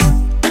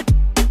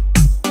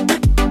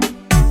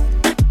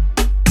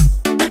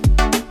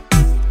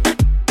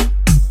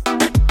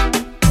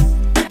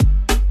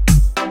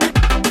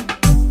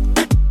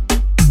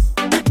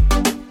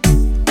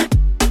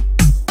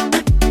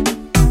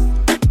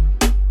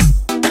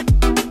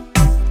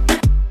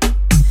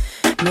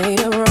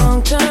Made a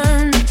wrong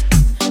turn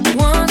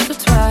once or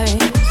twice.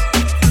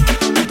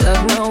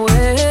 Dug my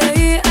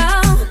way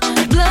out,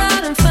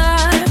 blood and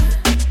fire.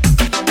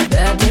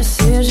 Bad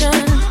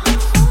decision,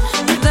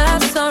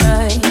 that's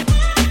alright.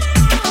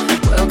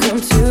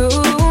 Welcome to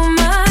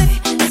my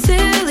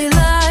silly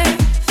life.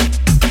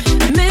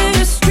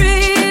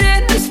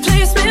 Mistreated,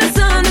 misplaced,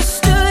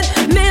 misunderstood.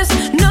 Miss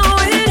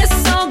knowing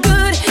it's all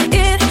good.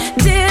 It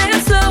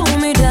didn't slow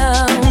me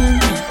down.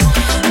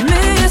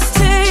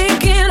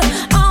 Mistaken,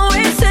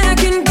 always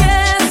second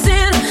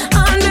guessing.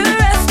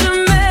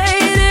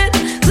 Underestimated,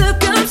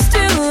 look, I'm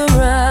still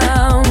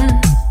around.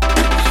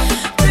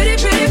 Pretty,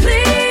 pretty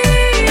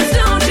please,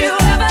 don't you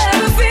ever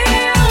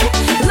feel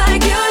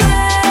like you're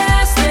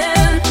less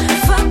than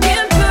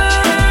fucking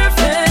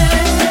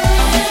perfect.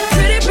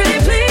 Pretty, pretty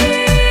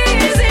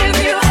please, if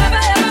you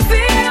ever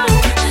feel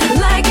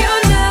like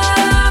you're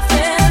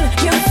nothing,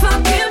 you're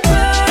fucking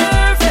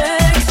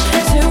perfect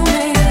to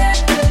me,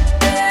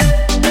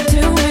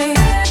 to me,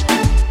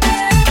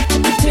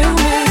 to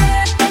me.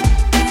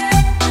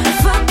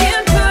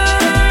 Fucking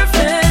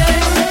perfect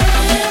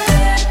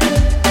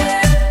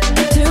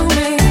to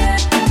me,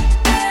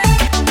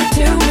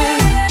 to me.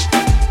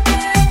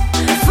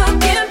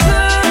 Fucking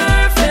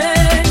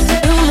perfect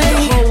to me.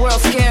 The whole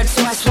world's scared,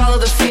 so I swallow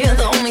the fear.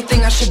 The only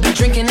thing I should be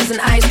drinking is an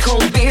ice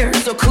cold beer.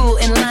 So cool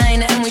in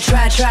line, and we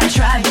try,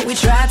 but we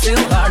try too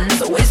hard. And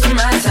it's a waste of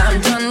my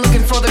time. Done looking